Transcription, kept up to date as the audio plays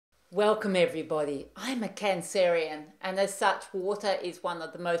Welcome everybody. I'm a Cancerian, and as such water is one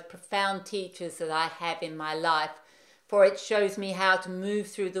of the most profound teachers that I have in my life, for it shows me how to move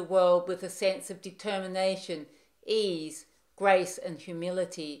through the world with a sense of determination, ease, grace and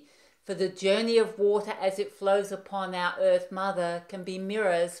humility. For the journey of water as it flows upon our Earth Mother can be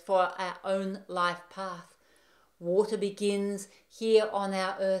mirrors for our own life path. Water begins here on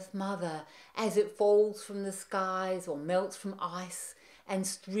our Earth Mother as it falls from the skies or melts from ice and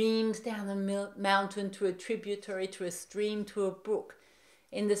streams down a mountain to a tributary, to a stream, to a brook,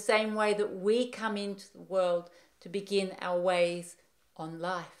 in the same way that we come into the world to begin our ways on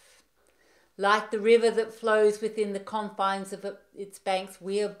life. Like the river that flows within the confines of its banks,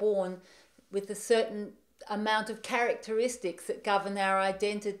 we are born with a certain amount of characteristics that govern our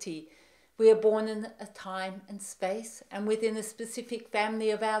identity. We are born in a time and space and within a specific family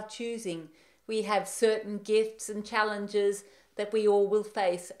of our choosing. We have certain gifts and challenges that we all will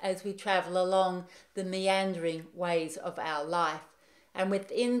face as we travel along the meandering ways of our life. And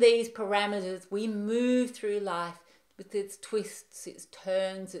within these parameters, we move through life with its twists, its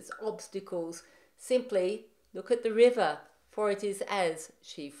turns, its obstacles. Simply look at the river, for it is as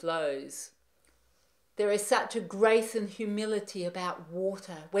she flows. There is such a grace and humility about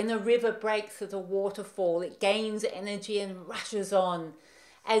water. When a river breaks at a waterfall, it gains energy and rushes on.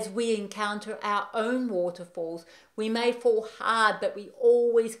 As we encounter our own waterfalls, we may fall hard, but we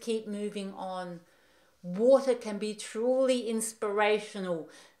always keep moving on. Water can be truly inspirational.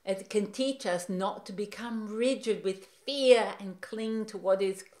 It can teach us not to become rigid with fear and cling to what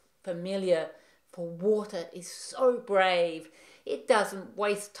is familiar. For water is so brave. It doesn't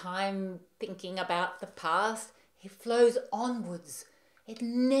waste time thinking about the past. It flows onwards. It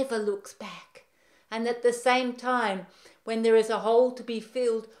never looks back. And at the same time, when there is a hole to be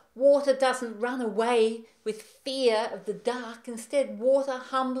filled, water doesn't run away with fear of the dark. Instead, water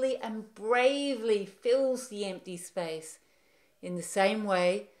humbly and bravely fills the empty space. In the same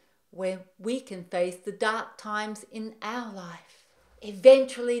way, where we can face the dark times in our life.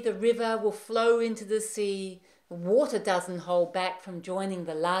 Eventually, the river will flow into the sea. Water doesn't hold back from joining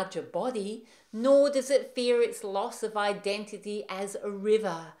the larger body, nor does it fear its loss of identity as a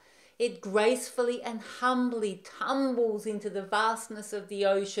river. It gracefully and humbly tumbles into the vastness of the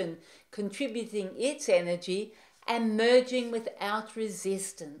ocean, contributing its energy and merging without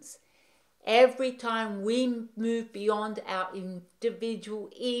resistance. Every time we move beyond our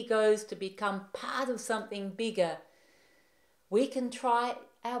individual egos to become part of something bigger, we can try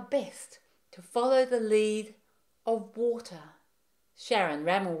our best to follow the lead of water. Sharon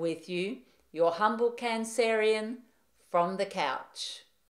Ramel with you, your humble Cancerian from the couch.